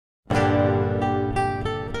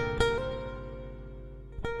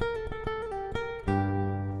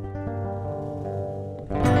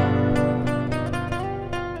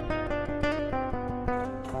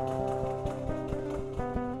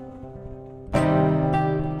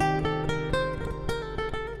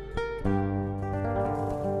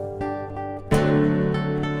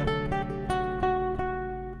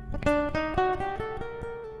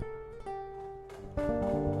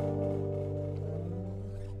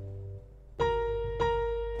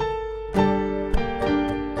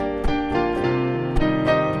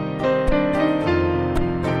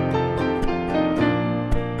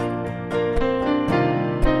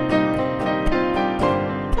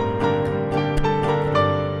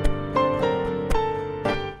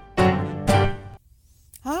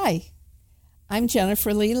I'm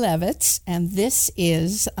Jennifer Lee Levitz, and this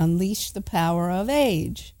is Unleash the Power of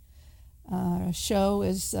Age. Our show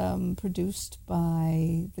is produced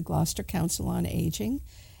by the Gloucester Council on Aging,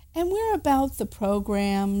 and we're about the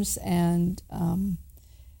programs and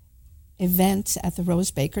events at the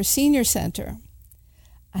Rose Baker Senior Center.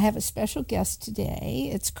 I have a special guest today.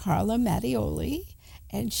 It's Carla Mattioli,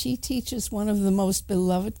 and she teaches one of the most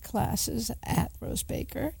beloved classes at Rose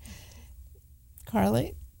Baker.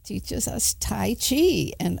 Carla teaches us Tai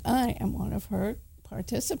Chi, and I am one of her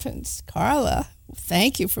participants. Carla,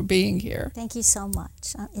 thank you for being here. Thank you so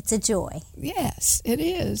much. It's a joy. Yes, it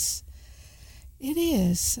is. It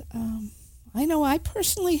is. I know I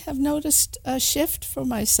personally have noticed a shift for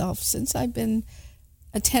myself since I've been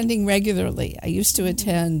attending regularly. I used to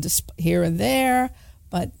attend here and there,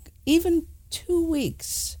 but even 2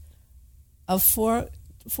 weeks of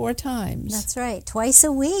four times. That's right. Twice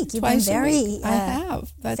a week. You've been very I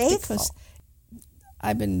have. That's faithful. because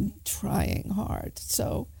I've been trying hard.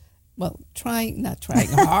 So, not trying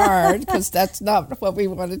hard, because that's not what we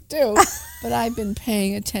want to do, but I've been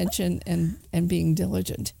paying attention and being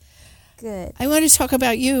diligent. Good. I want to talk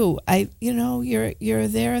about you. You're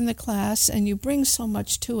there in the class and you bring so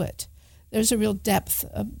much to it. There's a real depth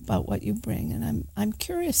about what you bring, and I'm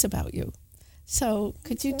curious about you. So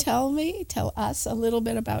could you tell us a little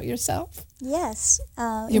bit about yourself? Yes.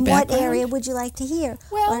 Your in background? What area would you like to hear?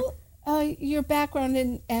 Well, your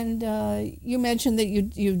background, and you mentioned that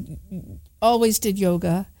you always did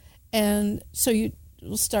yoga, and so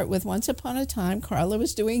we'll start with once upon a time, Carla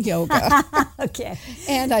was doing yoga. Okay.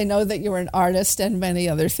 And I know that you're an artist and many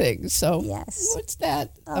other things. So yes. What's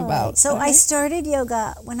that All about? Right. So I started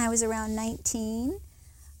yoga when I was around 19,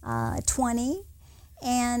 20.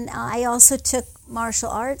 And I also took martial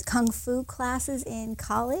arts, kung fu classes in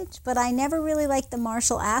college, but I never really liked the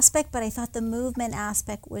martial aspect, but I thought the movement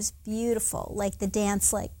aspect was beautiful, like the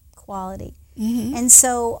dance-like quality. Mm-hmm. And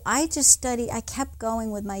so I kept going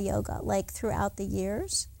with my yoga, like throughout the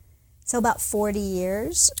years. So about 40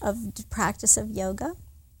 years of practice of yoga,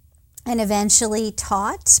 and eventually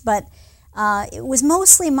taught, but it was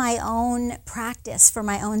mostly my own practice for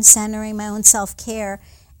my own centering, my own self-care.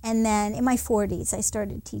 And then in my 40s, I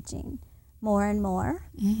started teaching more and more.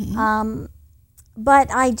 Mm-hmm. But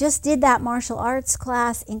I just did that martial arts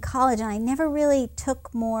class in college, and I never really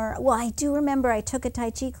took more. Well, I do remember I took a Tai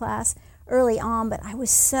Chi class early on, but I was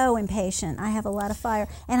so impatient. I have a lot of fire,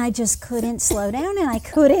 and I just couldn't slow down, and I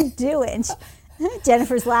couldn't do it. And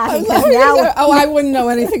Jennifer's laughing. I wouldn't know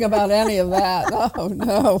anything about any of that. Oh,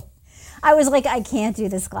 no. I was like, I can't do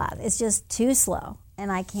this class. It's just too slow,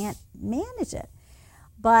 and I can't manage it.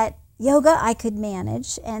 But yoga I could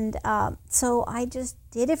manage, and so I just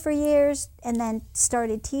did it for years and then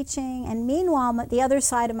started teaching. And meanwhile, the other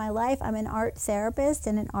side of my life, I'm an art therapist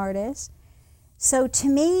and an artist. So to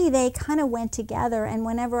me, they kind of went together, and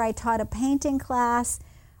whenever I taught a painting class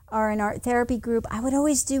or an art therapy group, I would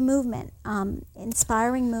always do movement,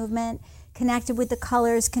 inspiring movement, connected with the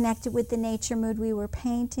colors, connected with the nature mood we were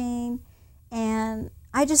painting, and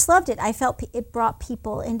I just loved it. I felt it brought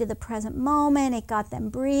people into the present moment. It got them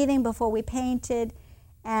breathing before we painted.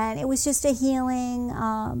 And it was just a healing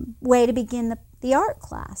way to begin the art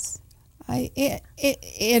class. It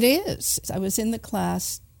is. I was in the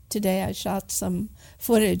class today. I shot some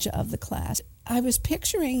footage of the class. I was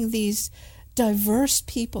picturing these diverse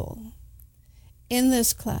people in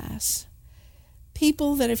this class.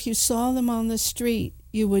 People that if you saw them on the street,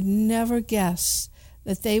 you would never guess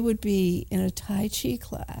that they would be in a Tai Chi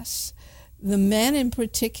class. The men in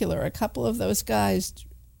particular, a couple of those guys,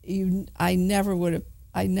 I never would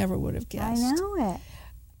have guessed. I know it.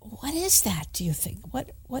 What is that, do you think?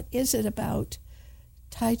 What is it about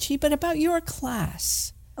Tai Chi, but about your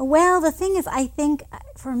class? Well, the thing is, I think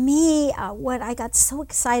for me, what I got so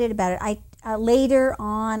excited about it, later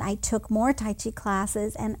on I took more Tai Chi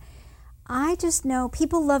classes, and I just know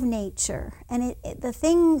people love nature, and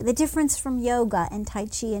the difference from yoga and Tai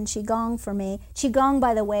Chi and Qigong for me, Qigong,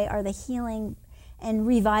 by the way, are the healing and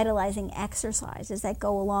revitalizing exercises that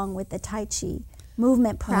go along with the Tai Chi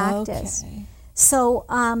movement practice. Okay. So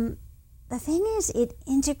the thing is, it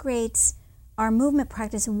integrates our movement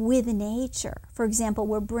practice with nature. For example,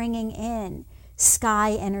 we're bringing in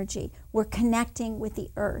sky energy. We're connecting with the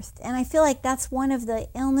earth. And I feel like that's one of the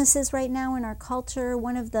illnesses right now in our culture,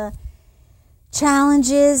 one of the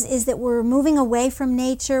challenges is that we're moving away from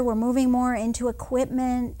nature. We're moving more into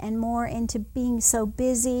equipment and more into being so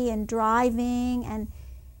busy and driving,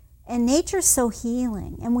 and nature's so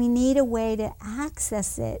healing, and we need a way to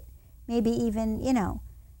access it, maybe even,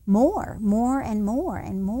 more and more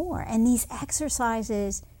and more. And these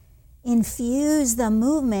exercises infuse the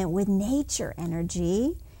movement with nature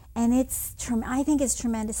energy, and I think it's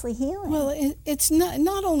tremendously healing. Well, it's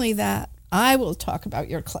not only that. I will talk about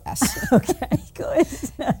your class. Okay, good.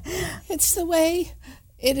 It's the way.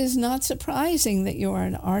 It is not surprising that you are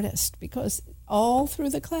an artist, because all through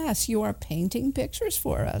the class you are painting pictures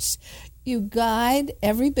for us. You guide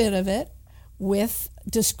every bit of it with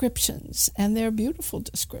descriptions, and they're beautiful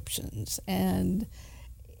descriptions. And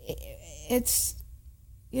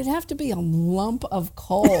you'd have to be a lump of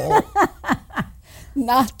coal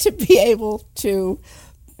not to be able to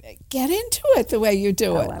get into it the way you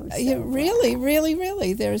do it. You really, really,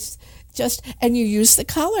 really. There's just, and you use the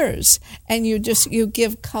colors, and you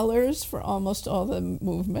give colors for almost all the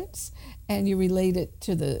movements, and you relate it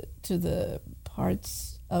to the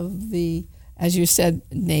parts of the, as you said,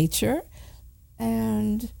 nature,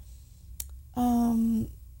 and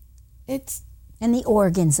it's. And the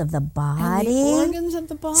organs of the body.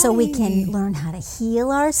 So we can learn how to heal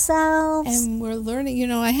ourselves. And we're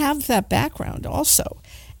learning, I have that background also.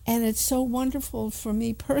 And it's so wonderful for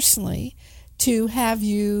me personally to have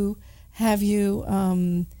you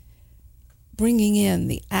bringing in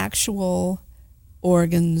the actual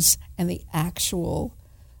organs and the actual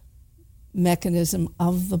mechanism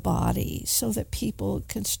of the body, so that people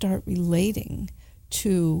can start relating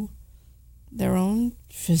to their own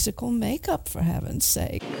physical makeup, for heaven's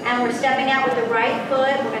sake. And we're stepping out with the right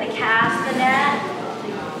foot. We're going to cast the net.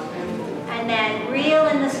 And then reel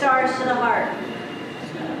in the stars to the heart.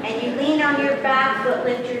 And you lean on your back foot,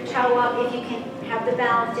 lift your toe up. If you can have the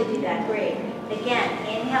balance to do that, great. Again,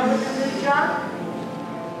 inhale with the mudra.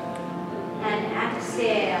 And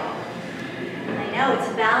exhale. I know, it's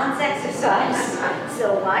a balance exercise,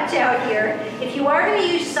 so watch out here. If you are going to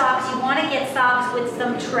use socks, you want to get socks with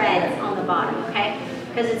some tread on the bottom, okay?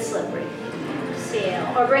 Because it's slippery.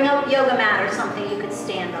 Exhale. Or bring a yoga mat or something you could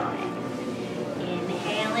stand on it.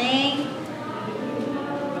 Inhaling.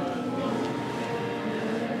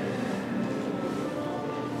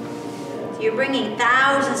 So you're bringing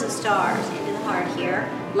thousands of stars into the heart here.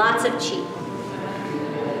 Lots of chi.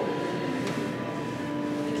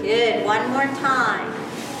 Good. One more time.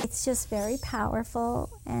 It's just very powerful,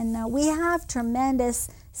 and we have tremendous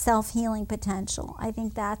self-healing potential. I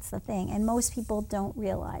think that's the thing, and most people don't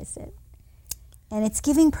realize it. And it's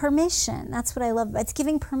giving permission. That's what I love. It's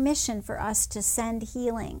giving permission for us to send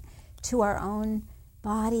healing to our own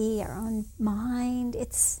body, our own mind.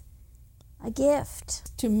 It's a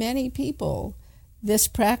gift. To many people, this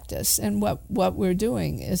practice and what we're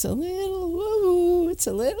doing is a little woo. It's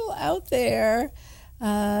a little out there.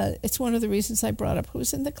 It's one of the reasons I brought up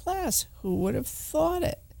who's in the class. Who would have thought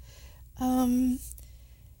it? And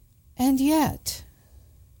yet,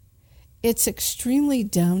 it's extremely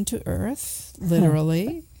down to earth,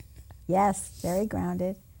 literally. Yes, very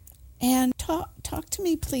grounded. And talk to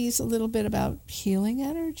me, please, a little bit about healing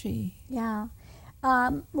energy. Yeah.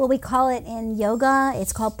 Well, we call it in yoga,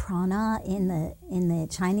 it's called prana. In the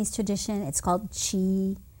Chinese tradition, it's called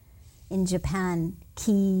qi. In Japan,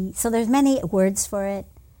 ki. So there's many words for it.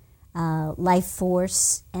 Life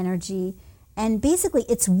force, energy. And basically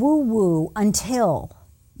it's woo-woo until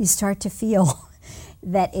you start to feel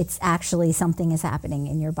that it's actually something is happening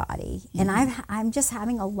in your body. Mm-hmm. And I'm just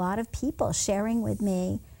having a lot of people sharing with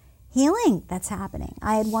me healing that's happening.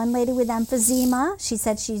 I had one lady with emphysema. She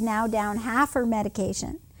said she's now down half her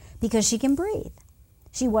medication because she can breathe.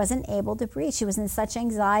 She wasn't able to breathe. She was in such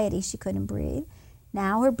anxiety she couldn't breathe.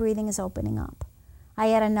 Now her breathing is opening up. I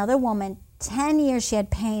had another woman, 10 years she had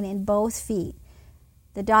pain in both feet.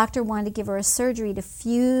 The doctor wanted to give her a surgery to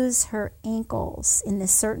fuse her ankles in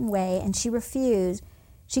this certain way, and she refused.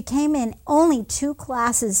 She came in only 2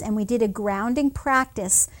 classes, and we did a grounding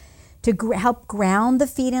practice to help ground the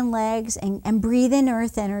feet and legs and breathe in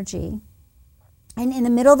earth energy. And in the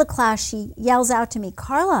middle of the class, she yells out to me,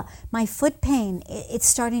 "Carla, my foot pain, it's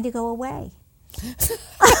starting to go away."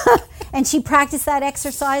 And she practiced that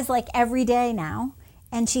exercise like every day now,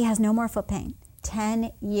 and she has no more foot pain.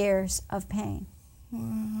 10 years of pain.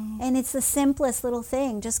 Wow. And it's the simplest little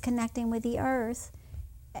thing, just connecting with the earth,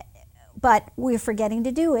 but we're forgetting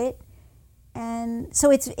to do it. And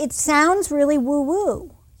so it sounds really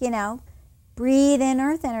woo-woo, breathe in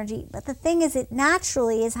earth energy, but the thing is, it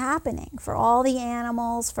naturally is happening for all the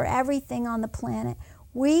animals, for everything on the planet.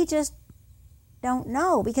 We just don't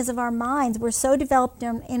know because of our minds. We're so developed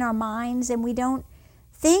in our minds, and we don't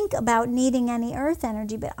think about needing any earth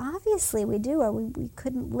energy, but obviously we do, or we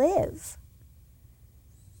couldn't live.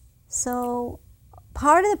 So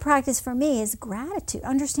part of the practice for me is gratitude,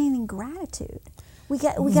 understanding gratitude. We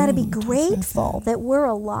got to be grateful that we're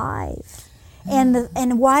alive.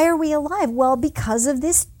 And why are we alive? Well, because of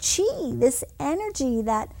this chi, this energy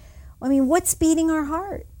what's beating our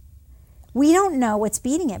heart? We don't know what's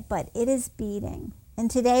beating it, but it is beating. And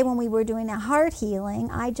today when we were doing a heart healing,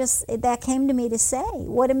 that came to me to say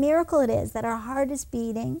what a miracle it is that our heart is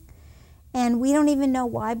beating, and we don't even know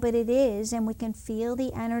why, but it is, and we can feel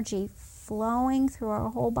the energy flowing through our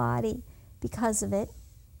whole body because of it.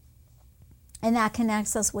 And that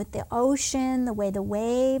connects us with the ocean, the way the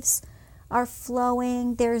waves are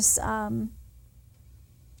flowing.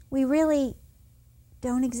 We really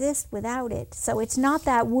don't exist without it. So it's not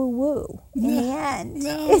that woo-woo in the end.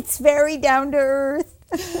 No. It's very down to earth.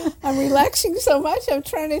 I'm relaxing so much. I'm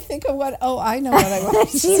trying to think of I know what I want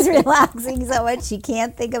to She's say. relaxing so much she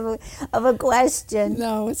can't think of a question.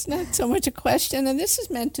 No, it's not so much a question. And this is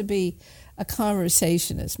meant to be a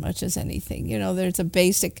conversation as much as anything. There's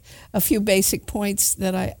a few basic points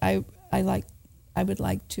that I would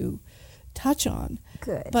like to touch on.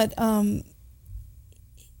 Good. But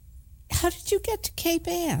how did you get to Cape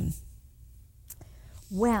Ann?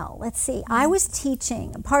 Well, let's see. I was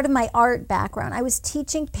teaching, part of my art background, I was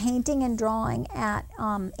teaching painting and drawing at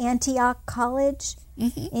Antioch College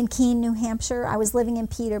in Keene, New Hampshire. I was living in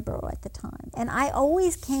Peterborough at the time. And I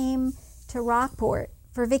always came to Rockport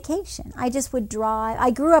for vacation. I just would drive.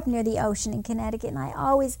 I grew up near the ocean in Connecticut,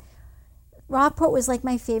 and Rockport was like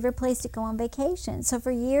my favorite place to go on vacation. So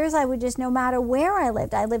for years, I would just, no matter where I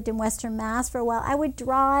lived in Western Mass for a while, I would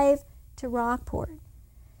drive to Rockport.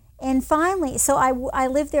 And finally, so I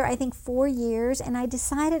lived there, I think, 4 years, and I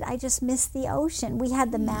decided I just missed the ocean. We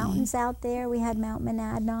had the mountains out there. We had Mount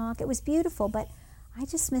Monadnock. It was beautiful, but I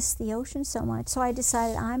just missed the ocean so much. So I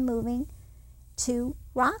decided I'm moving to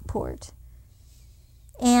Rockport.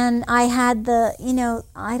 And I had I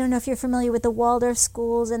don't know if you're familiar with the Waldorf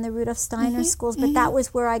schools and the Rudolf Steiner schools, but that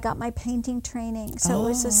was where I got my painting training. So it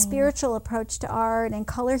was a spiritual approach to art and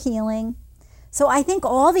color healing. So I think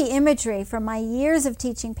all the imagery from my years of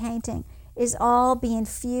teaching painting is all being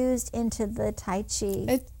fused into the Tai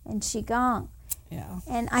Chi and Qigong. Yeah.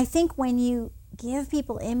 And I think when you give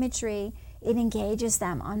people imagery, it engages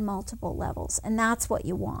them on multiple levels. And that's what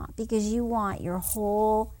you want, because you want your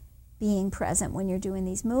whole being present when you're doing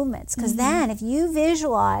these movements. Because then if you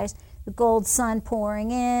visualize the gold sun pouring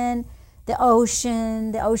in, the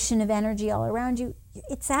ocean of energy all around you,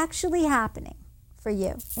 it's actually happening for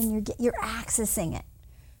you, and you're accessing it.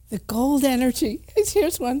 The gold energy.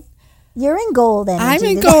 Here's one. You're in gold energy. I'm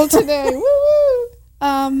in gold today. Woo-woo.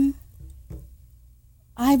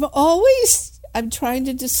 I'm trying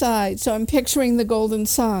to decide. So I'm picturing the golden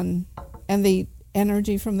sun and the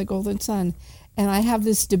energy from the golden sun. And I have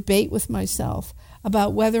this debate with myself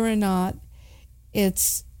about whether or not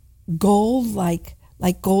it's gold, like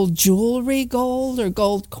gold jewelry, gold, or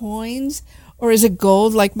gold coins, or is it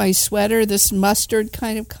gold like my sweater, this mustard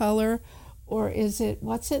kind of color, or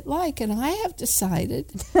what's it like? And I have decided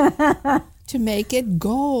to make it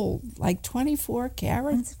gold, like 24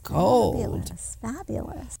 karat gold.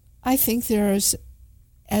 Fabulous. I think there's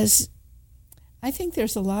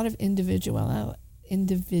a lot of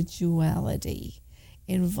individuality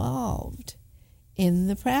involved in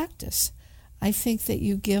the practice. I think that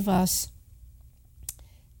you give us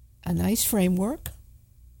a nice framework,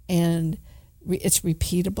 and it's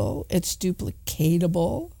repeatable, it's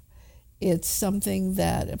duplicatable. It's something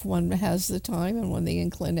that if one has the time and the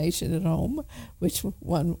inclination at home, which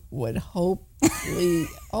one would hopefully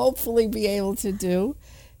be able to do,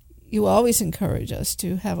 you always encourage us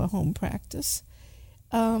to have a home practice,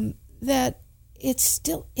 that it's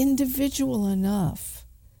still individual enough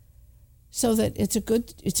so that it's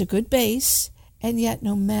a good base, and yet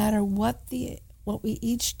no matter what we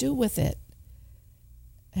each do with it,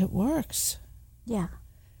 it works. Yeah.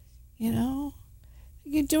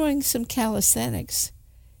 You're doing some calisthenics.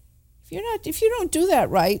 If you don't do that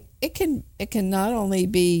right, it can not only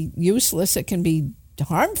be useless, it can be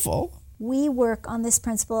harmful. We work on this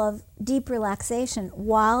principle of deep relaxation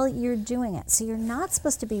while you're doing it. So you're not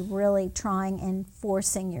supposed to be really trying and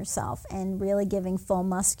forcing yourself and really giving full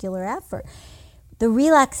muscular effort. The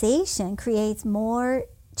relaxation creates more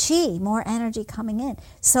chi, more energy coming in.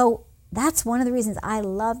 So that's one of the reasons I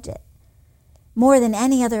loved it more than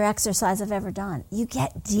any other exercise I've ever done. You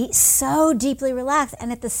get so deeply relaxed, and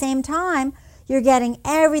at the same time, you're getting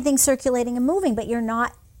everything circulating and moving, but you're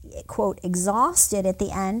not, quote, exhausted at the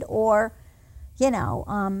end or,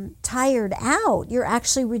 tired out. You're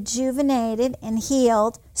actually rejuvenated and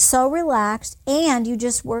healed, so relaxed, and you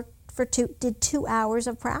just did 2 hours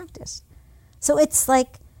of practice. So it's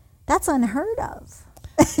like, that's unheard of,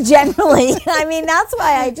 generally. I mean, that's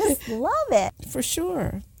why I just love it. For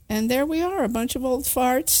sure. And there we are, a bunch of old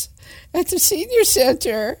farts at the senior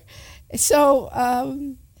center. So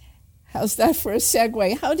how's that for a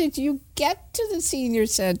segue? How did you get to the senior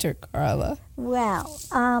center, Carla? Well,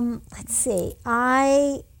 let's see.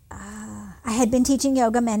 I had been teaching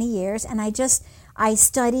yoga many years, and I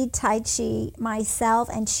studied Tai Chi myself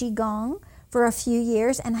and Qigong for a few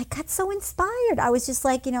years, and I got so inspired. I was just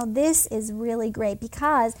like, this is really great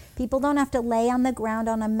because people don't have to lay on the ground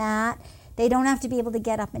on a mat. They don't have to be able to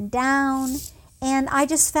get up and down. And I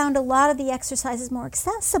just found a lot of the exercises more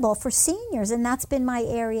accessible for seniors, and that's been my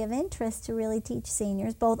area of interest, to really teach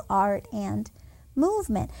seniors both art and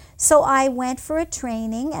movement. So I went for a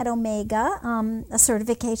training at Omega, a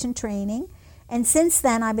certification training, and since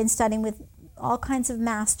then I've been studying with all kinds of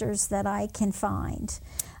masters that I can find.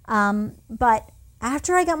 But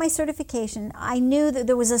after I got my certification, I knew that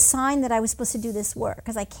there was a sign that I was supposed to do this work,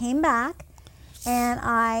 because I came back and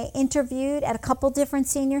I interviewed at a couple different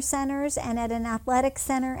senior centers and at an athletic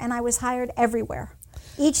center, and I was hired everywhere.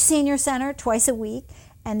 Each senior center twice a week,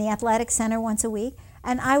 and the athletic center once a week.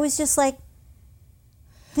 And I was just like,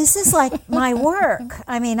 this is like my work.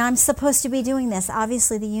 I mean, I'm supposed to be doing this.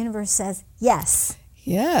 Obviously, the universe says yes.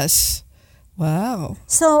 Yes. Wow.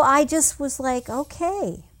 So I just was like,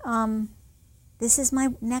 okay, this is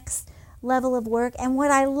my next level of work. And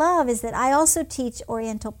what I love is that I also teach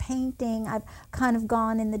Oriental painting. I've kind of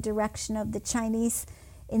gone in the direction of the Chinese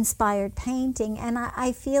inspired painting, and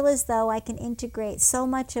I feel as though I can integrate so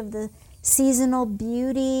much of the seasonal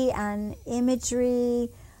beauty and imagery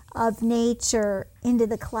of nature into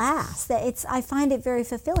the class that I find it very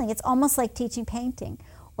fulfilling. It's almost like teaching painting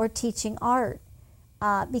or teaching art,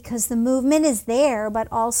 because the movement is there, but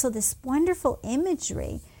also this wonderful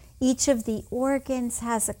imagery. Each of the organs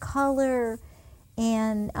has a color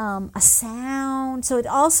and a sound. So it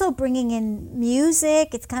also bringing in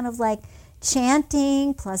music. It's kind of like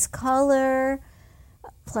chanting plus color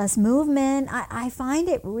plus movement. I find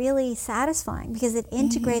it really satisfying because it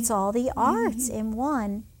integrates all the arts in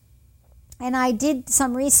one. And I did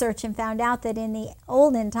some research and found out that in the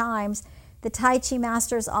olden times, the Tai Chi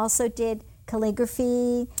masters also did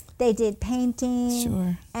calligraphy, they did painting,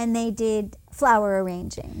 Sure. and they did flower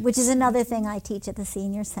arranging, which is another thing I teach at the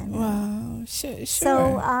senior center. Wow, sure.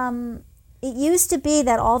 So it used to be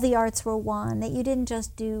that all the arts were one, that you didn't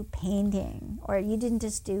just do painting or you didn't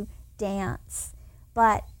just do dance,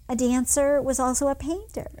 but a dancer was also a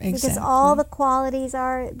painter. Exactly. Because all the qualities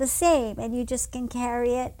are the same, and you just can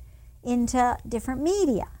carry it into different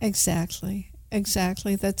media. Exactly.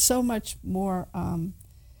 That's so much more.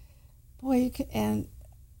 And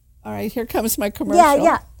all right, here comes my commercial.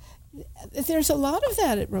 Yeah. There's a lot of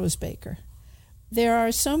that at Rose Baker. There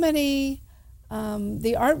are so many.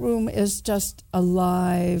 The art room is just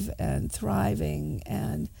alive and thriving,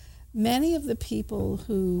 and many of the people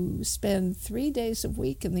who spend 3 days a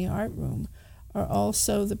week in the art room are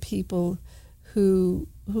also the people who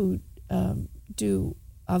do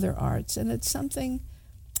other arts. And it's something,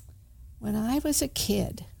 when I was a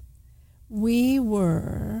kid, we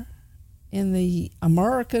were in the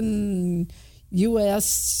American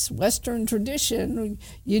U.S. Western tradition.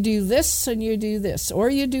 You do this and you do this, or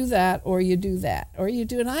you do that, or you do that, or you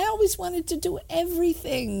do. And I always wanted to do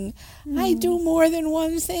everything. I do more than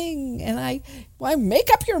one thing. And I make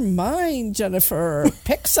up your mind, Jennifer.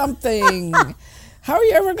 Pick something. How are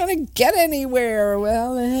you ever going to get anywhere?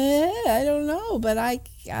 Well, I don't know, but I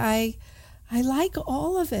like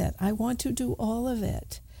all of it. I want to do all of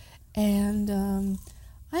it. And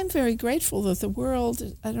I'm very grateful that the world,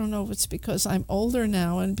 I don't know if it's because I'm older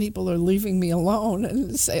now and people are leaving me alone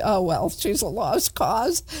and say, oh, well, she's a lost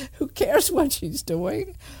cause. Who cares what she's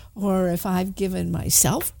doing? Or if I've given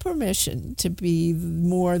myself permission to be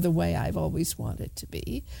more the way I've always wanted to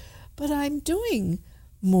be. But I'm doing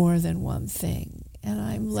more than one thing. And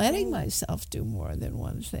I'm letting myself do more than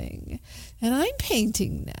one thing. And I'm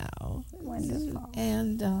painting now. Wonderful.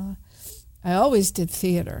 And I always did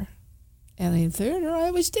theater. And in theater, I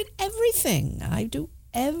always did everything. I do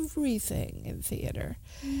everything in theater.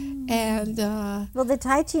 And well, the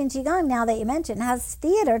Tai Chi and Qigong, now that you mention, has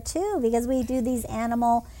theater too, because we do these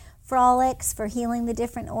animal frolics for healing the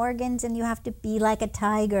different organs, and you have to be like a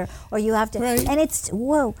tiger, or you have to, right. And it's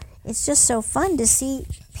just so fun to see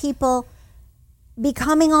people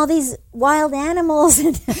becoming all these wild animals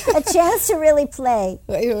and a chance to really play.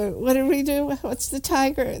 What did we do? What's the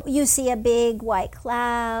tiger? You see a big white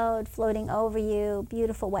cloud floating over you,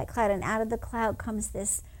 beautiful white cloud, and out of the cloud comes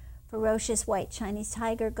this ferocious white Chinese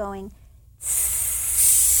tiger going.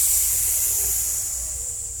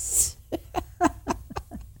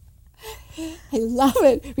 I love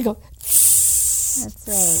it. We go. That's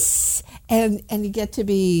right. and you get to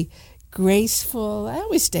be graceful. I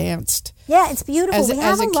always danced. Yeah, it's beautiful. We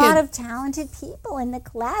have as a a lot kid. of talented people in the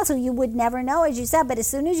class who you would never know, as you said. But as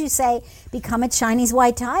soon as you say, become a Chinese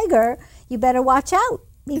white tiger, you better watch out,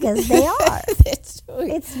 because they are. It's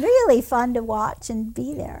really fun to watch and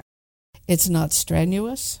be there. It's not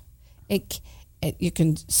strenuous. You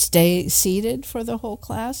can stay seated for the whole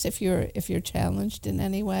class if you're challenged in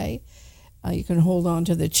any way. You can hold on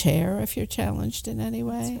to the chair if you're challenged in any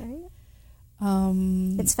way. That's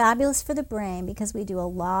right. It's fabulous for the brain because we do a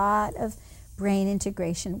lot of brain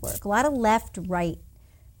integration work, a lot of left-right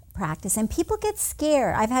practice, and people get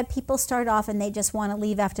scared. I've had people start off and they just want to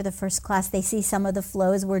leave after the first class. They see some of the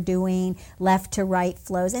flows we're doing, left to right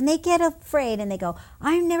flows, and they get afraid and they go,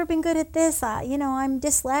 I've never been good at this. I'm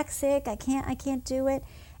dyslexic. I can't do it.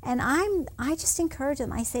 And I just encourage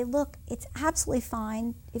them. I say, look, it's absolutely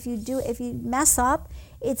fine. If you mess up,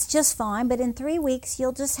 it's just fine. But in 3 weeks,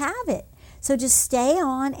 you'll just have it. So just stay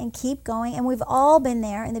on and keep going. And we've all been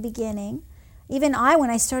there in the beginning. Even when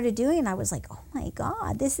I started doing it, I was like, oh my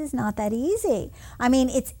God, this is not that easy. I mean,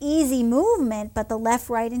 it's easy movement, but the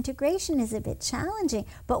left-right integration is a bit challenging.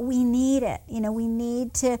 But we need it. We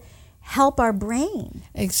need to help our brain.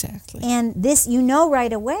 Exactly. And this,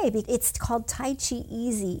 right away, it's called Tai Chi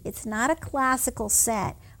Easy. It's not a classical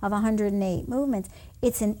set of 108 movements.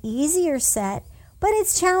 It's an easier set, but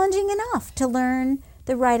it's challenging enough to learn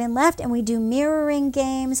the right and left. And we do mirroring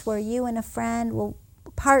games where you and a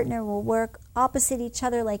partner will work opposite each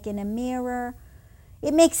other like in a mirror.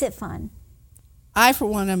 It makes it fun. I, for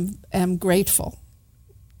one, am grateful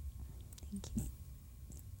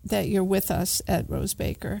that you're with us at Rose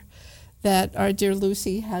Baker, that our dear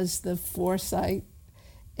Lucy has the foresight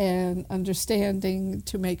and understanding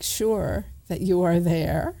to make sure that you are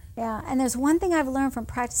there. Yeah, and there's one thing I've learned from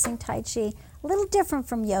practicing Tai Chi, a little different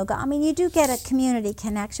from yoga. I mean, you do get a community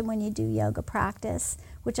connection when you do yoga practice,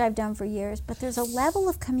 which I've done for years, but there's a level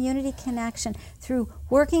of community connection through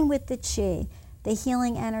working with the Qi, the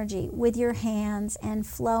healing energy, with your hands and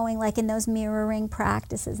flowing, like in those mirroring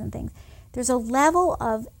practices and things. There's a level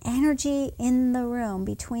of energy in the room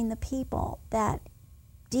between the people that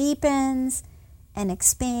deepens and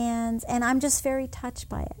expands, and I'm just very touched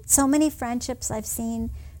by it. So many friendships I've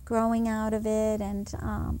seen growing out of it,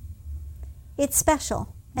 and it's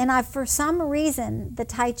special. And for some reason, the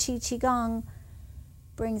Tai Chi Qigong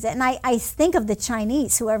brings it. And I think of the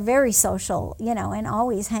Chinese, who are very social, and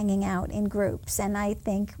always hanging out in groups. And I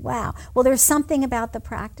think, wow, well, there's something about the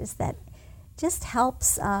practice that just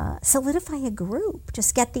helps solidify a group,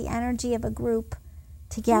 just get the energy of a group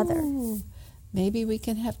together. Ooh, maybe we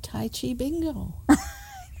can have Tai Chi bingo.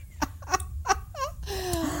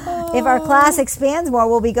 If our class expands more,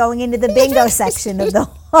 we'll be going into the bingo section of the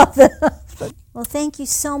Well, thank you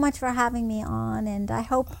so much for having me on, and I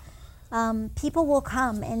hope people will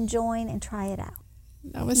come and join and try it out.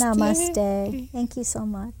 Namaste. Namaste. Thank you so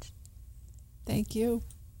much. Thank you.